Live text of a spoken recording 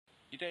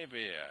I dag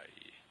vil jeg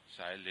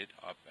sejle lidt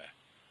op af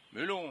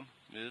Mølleåen,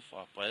 nede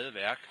fra Brede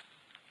værk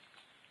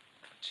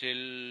til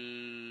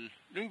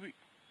Lyngby.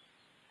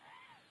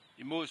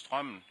 Imod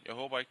strømmen. Jeg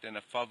håber ikke, den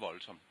er for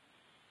voldsom.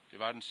 Det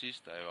var den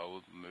sidste, da jeg var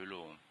ude på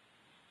Mølleåen.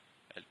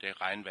 Alt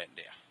det regnvand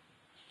der.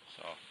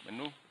 Men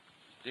nu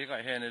ligger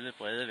jeg hernede ved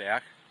Brede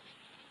værk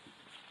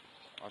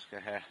og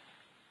skal have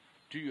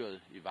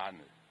dyret i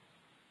vandet.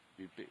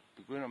 Vi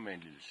begynder med en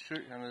lille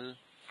sø hernede,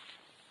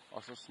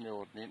 og så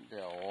snæver den ind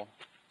derovre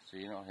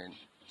senere hen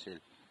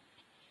til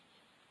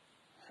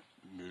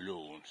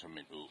Mølleåen som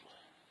en å.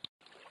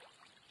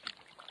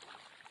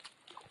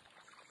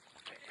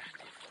 Hvad er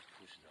det for et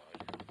pudset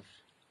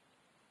øjlehus?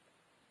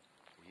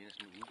 Det ligner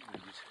sådan en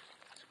udbygget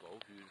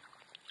skovhytte.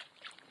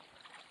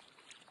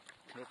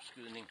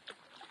 Knopskydning.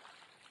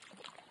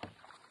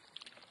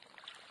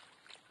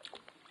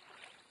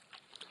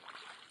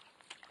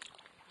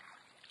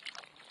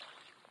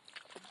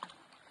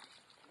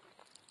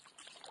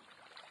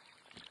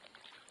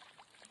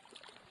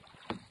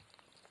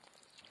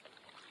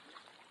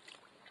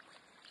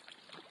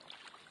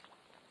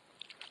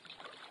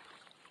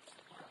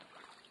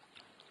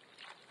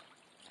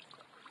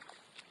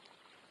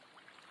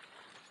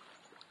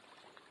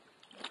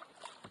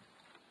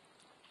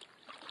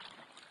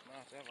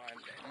 Der var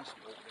en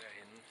landingsbro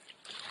derhenne.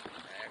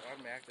 Ja, jeg kan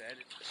godt mærke, at der er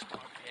lidt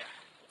strøm her.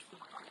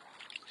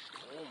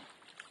 Strom,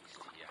 vi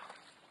stiger.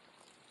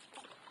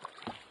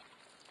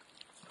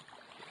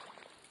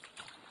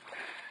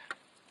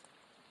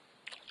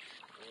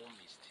 Strom,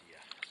 vi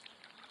stiger.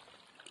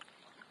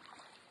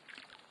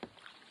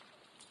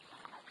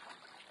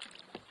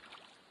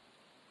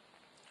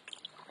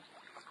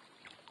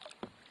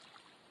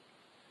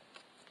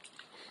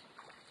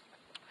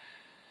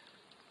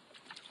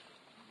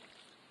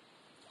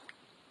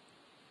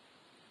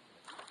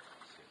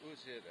 Ud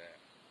til at være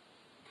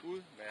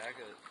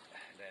udmærket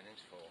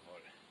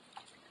landingsforhold.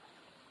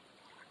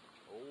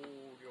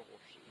 Det er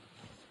rufset.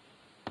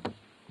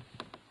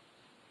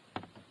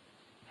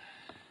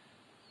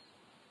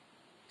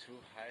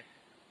 Hej.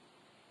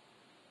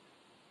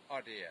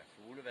 Og det er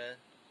Fuglevad.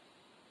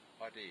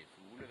 Og det er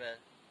Fuglevad.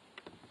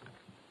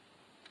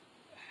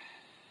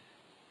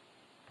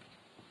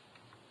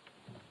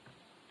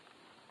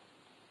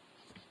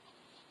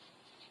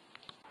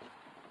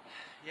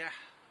 Ja.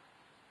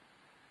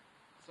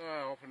 Så er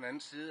jeg over på den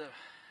anden side af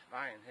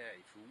vejen her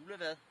i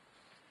Fuglevad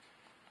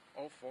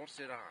og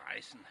fortsætter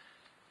rejsen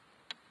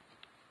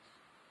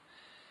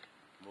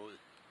mod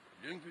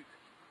Lyngby.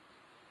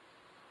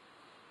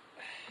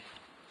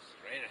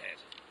 Straight ahead.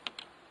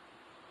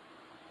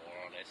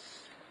 More or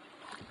less.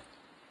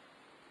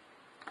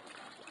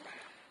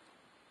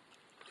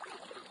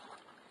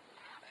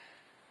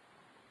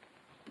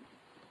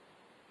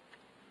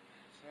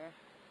 Så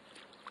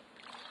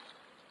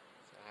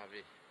har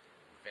vi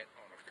vand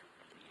under køen.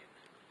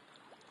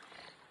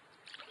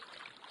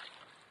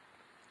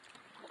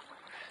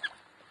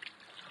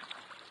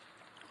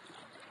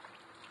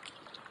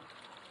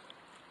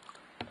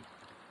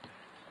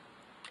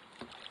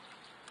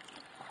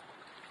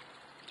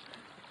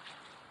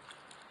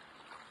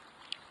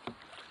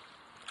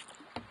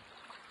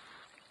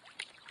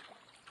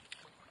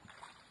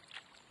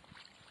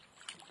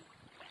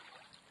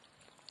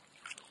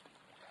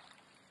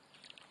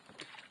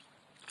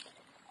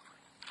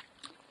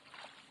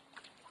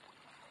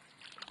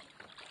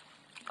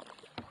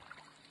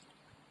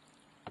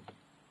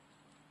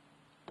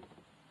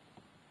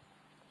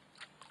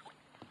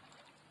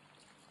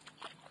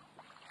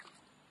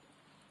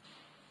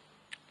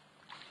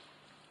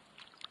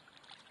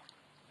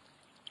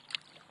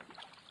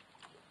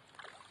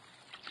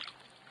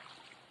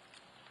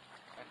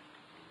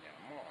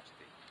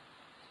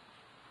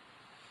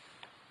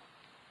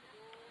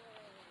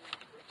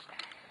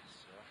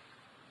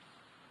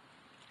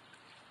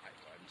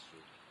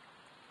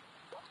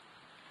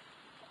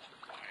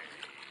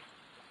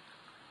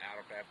 Er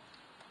du da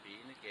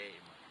benegav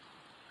mig?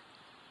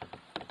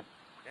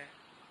 Ja,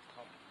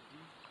 kom.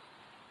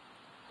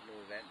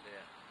 Noget vand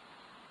der.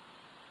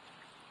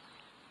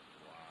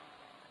 Wow.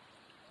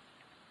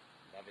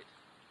 Love it.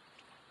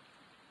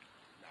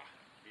 Nå,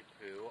 vi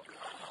prøver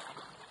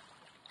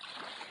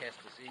at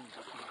kaste os ind i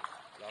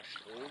Los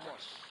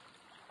Stromers.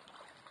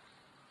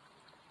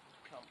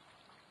 Kom.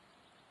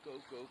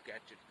 Go, go,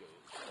 gadget, go.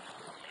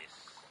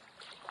 Yes.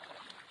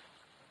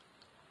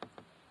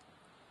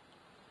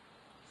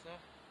 Så.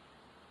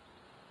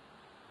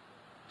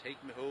 Take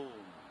me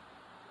home.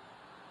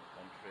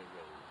 Country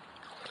road.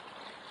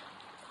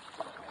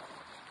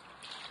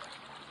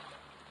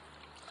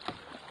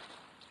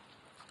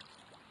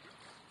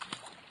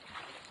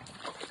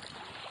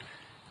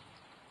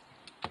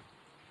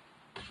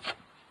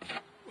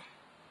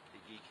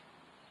 Det gik.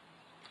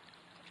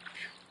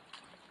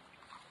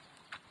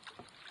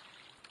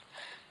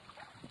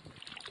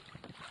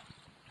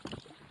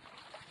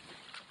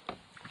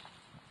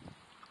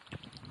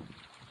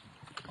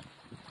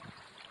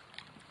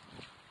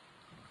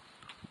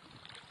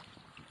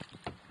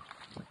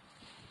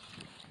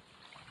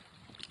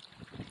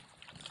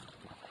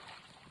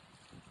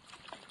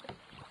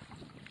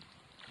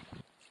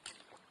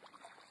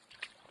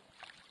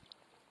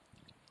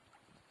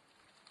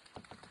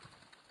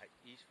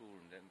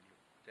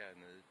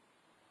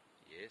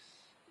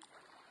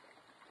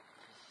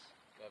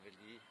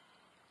 skal lige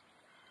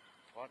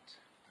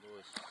front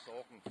mod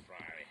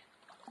Sorgenfry.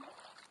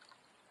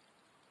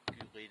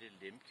 Gyritte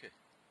Lemke,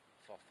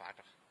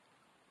 forfatter.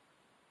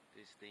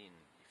 Det er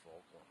stenen i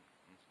forgrunden.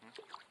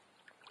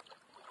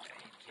 Ja,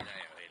 hende kender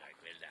jeg jo heller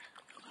ikke, vel da.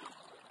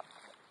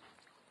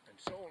 Men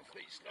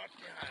Sorgenfri Slot,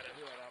 det har jeg da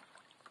hørt om.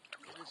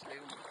 Jeg ved slet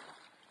ikke,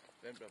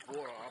 hvem der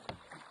bor deroppe.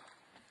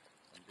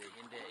 Om det er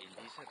hende der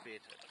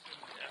Elisabeth.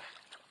 Ja.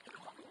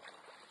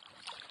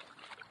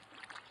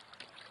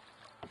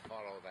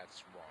 Follow that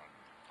swan.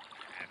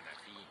 Ja, den er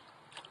fin.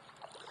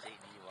 Se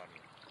lige, hvor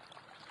den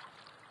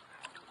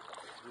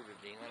slutter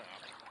vingerne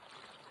op.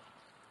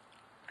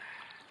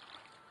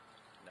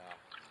 Nå,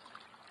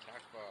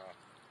 tak for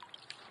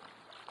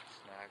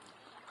snakken,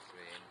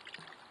 Svane.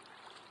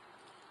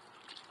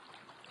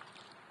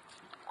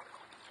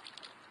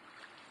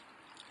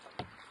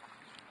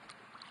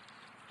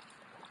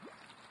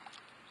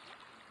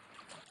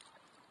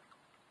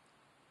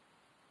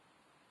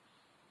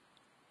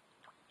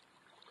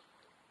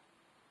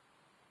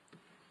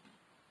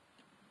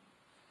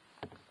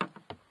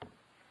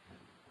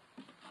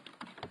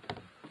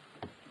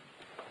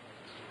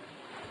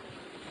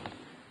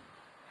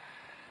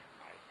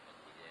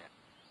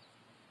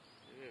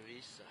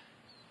 Så.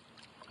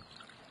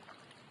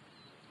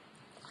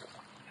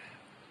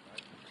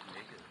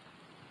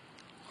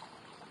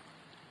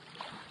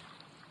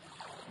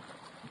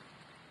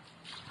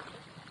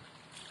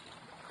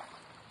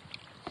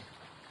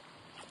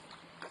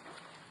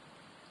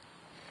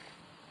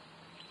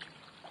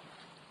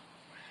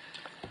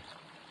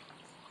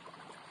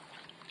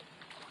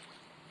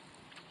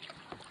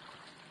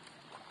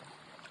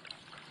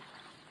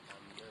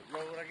 On the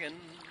road again.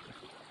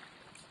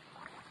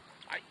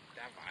 Ej,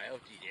 der var jo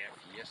de der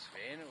 4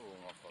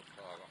 svaneunger for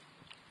pokker.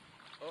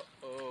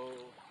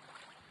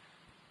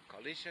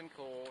 Collision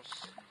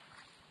course.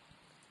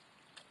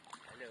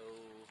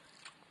 Hello.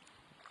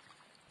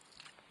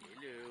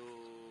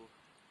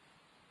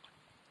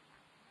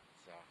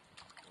 Så,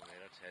 nu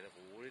vil jeg tage det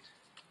roligt.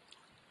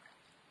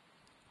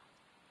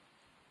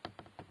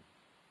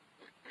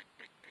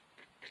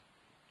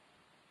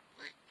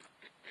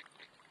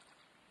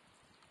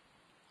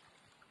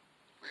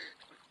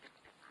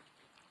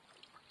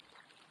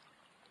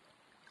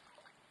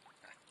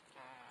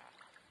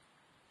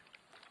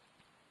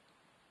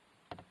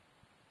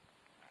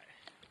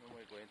 Nu må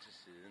jeg gå ind til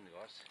siden, ikke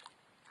også?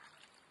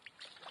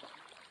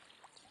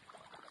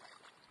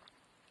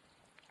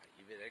 Ej,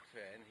 I vil da ikke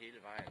føre an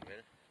hele vejen,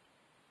 vel?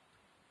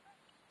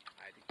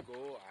 Ej, det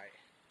går ej.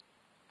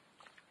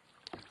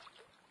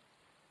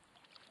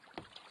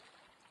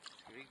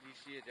 Skal vi ikke lige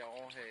sige, at jeg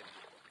overhaler?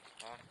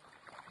 Ja.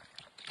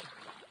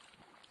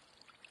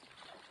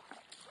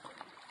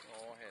 Nu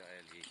overhaler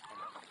jeg lige.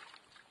 Kom on.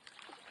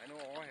 Ej, nu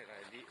overhaler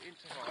jeg lige. Ind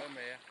til højre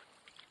med jer.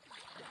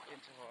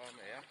 Ind til højre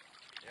med jer.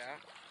 Ja.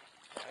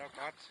 Er det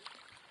godt?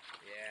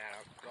 Ja,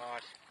 det er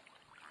godt.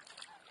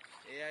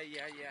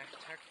 Ja,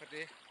 tak for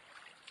det.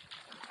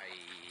 Ej,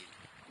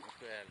 nu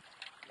skal jeg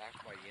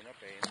lagt mig i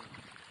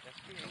inderbanen. Der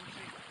sker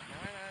ingenting.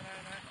 Nej.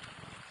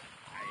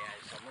 Ej,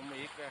 altså, nu må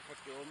I ikke være for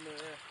dumme.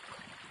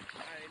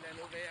 Nej, lad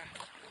nu være.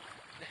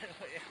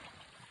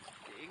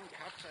 Det er ikke en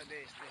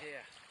kapsejlads, det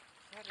her.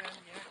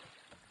 Sådan, ja.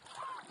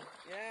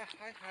 Ja,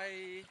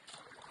 hej.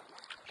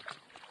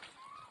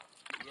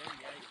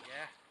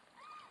 Ja.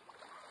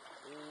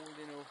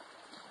 Rolig nu.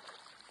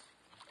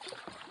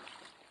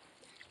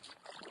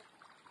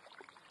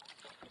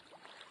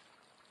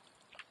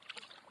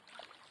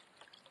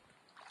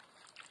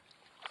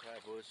 Så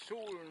er både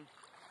solen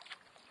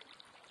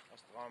og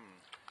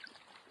strømmen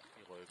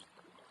i ryggen.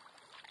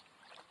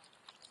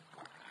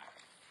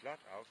 Flot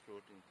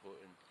afslutning på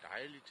en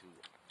dejlig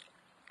tur.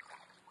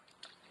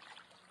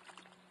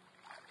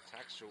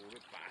 Tak,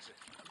 Sole Basse.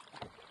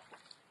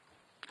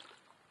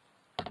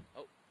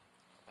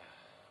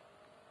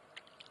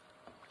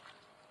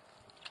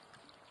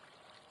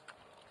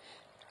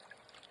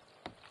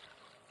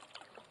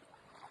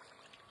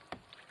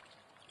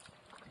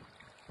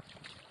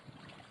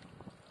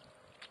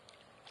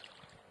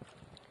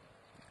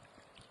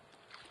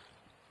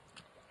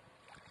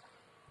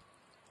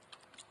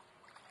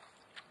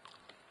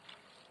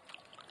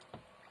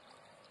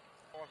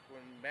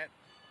 En mand.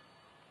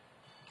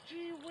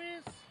 Gee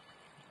whiz.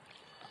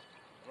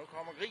 Og nu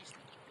kommer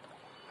grisen.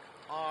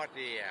 Og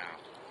det er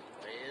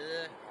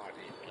Brede.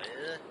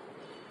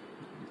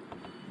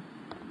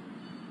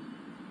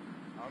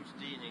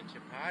 Omstigning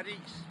til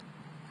paradis.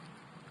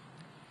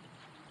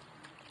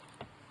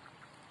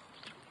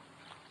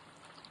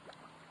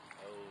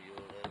 Oh, you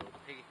little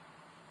piggy.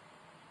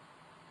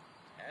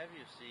 Have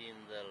you seen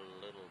the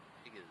little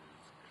piggies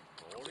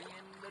crawling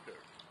in the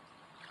dirt?